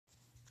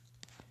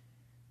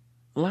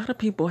A lot of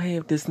people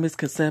have this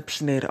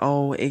misconception that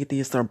all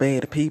atheists are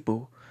bad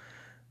people,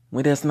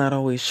 when that's not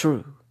always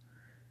true.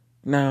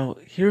 Now,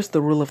 here's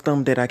the rule of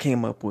thumb that I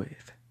came up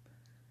with.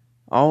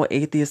 All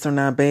atheists are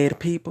not bad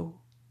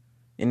people,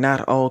 and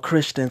not all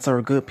Christians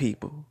are good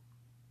people.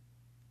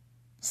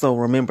 So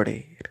remember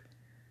that.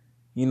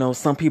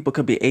 Some people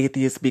could be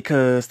atheists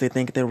because they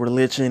think that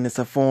religion is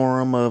a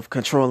form of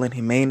controlling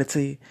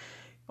humanity,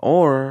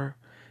 or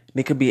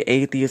they could be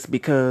atheists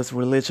because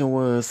religion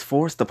was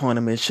forced upon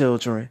them as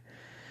children,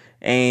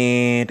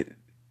 and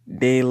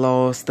they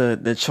lost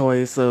the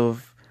choice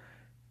of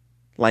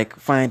like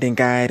finding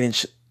God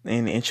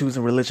and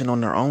choosing religion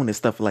on their own and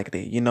stuff like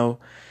that.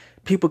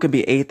 People can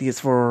be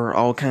atheists for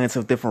all kinds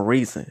of different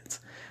reasons,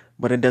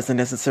 but it doesn't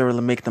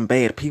necessarily make them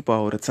bad people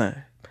all the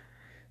time.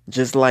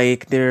 Just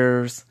like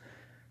there's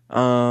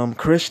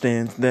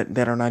Christians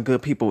that are not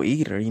good people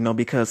either,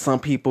 because some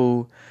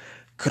people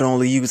could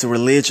only use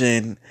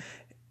religion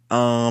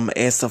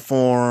as a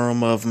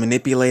form of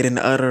manipulating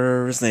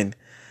others and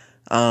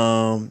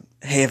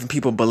having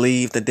people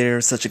believe that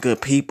they're such a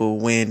good people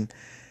when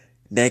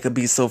that could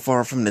be so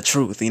far from the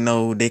truth.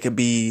 They could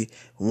be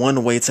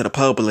one way to the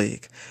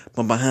public,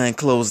 but behind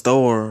closed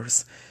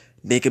doors,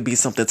 they could be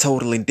something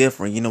totally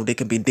different. They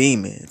could be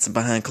demons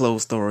behind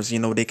closed doors.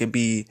 They could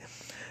be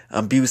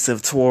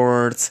abusive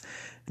towards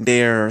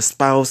their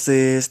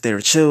spouses, their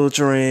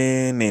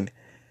children, and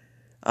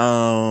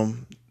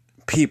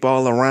people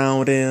all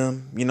around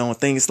them,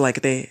 things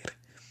like that.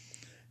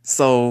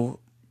 So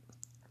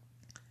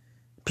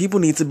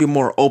people need to be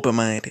more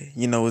open-minded,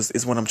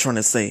 is what I'm trying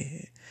to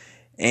say.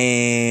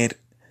 And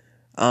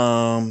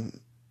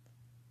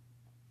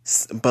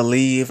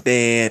believe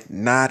that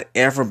not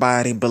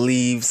everybody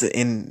believes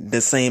in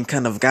the same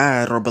kind of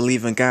God or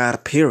believe in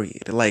God,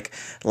 period, like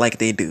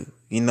they do.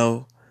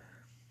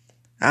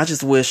 I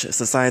just wish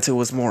society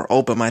was more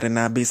open-minded and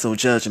not be so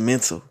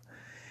judgmental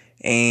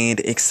and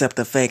accept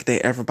the fact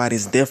that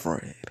everybody's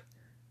different,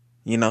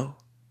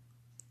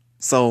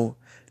 So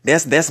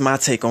that's my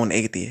take on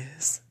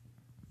atheists.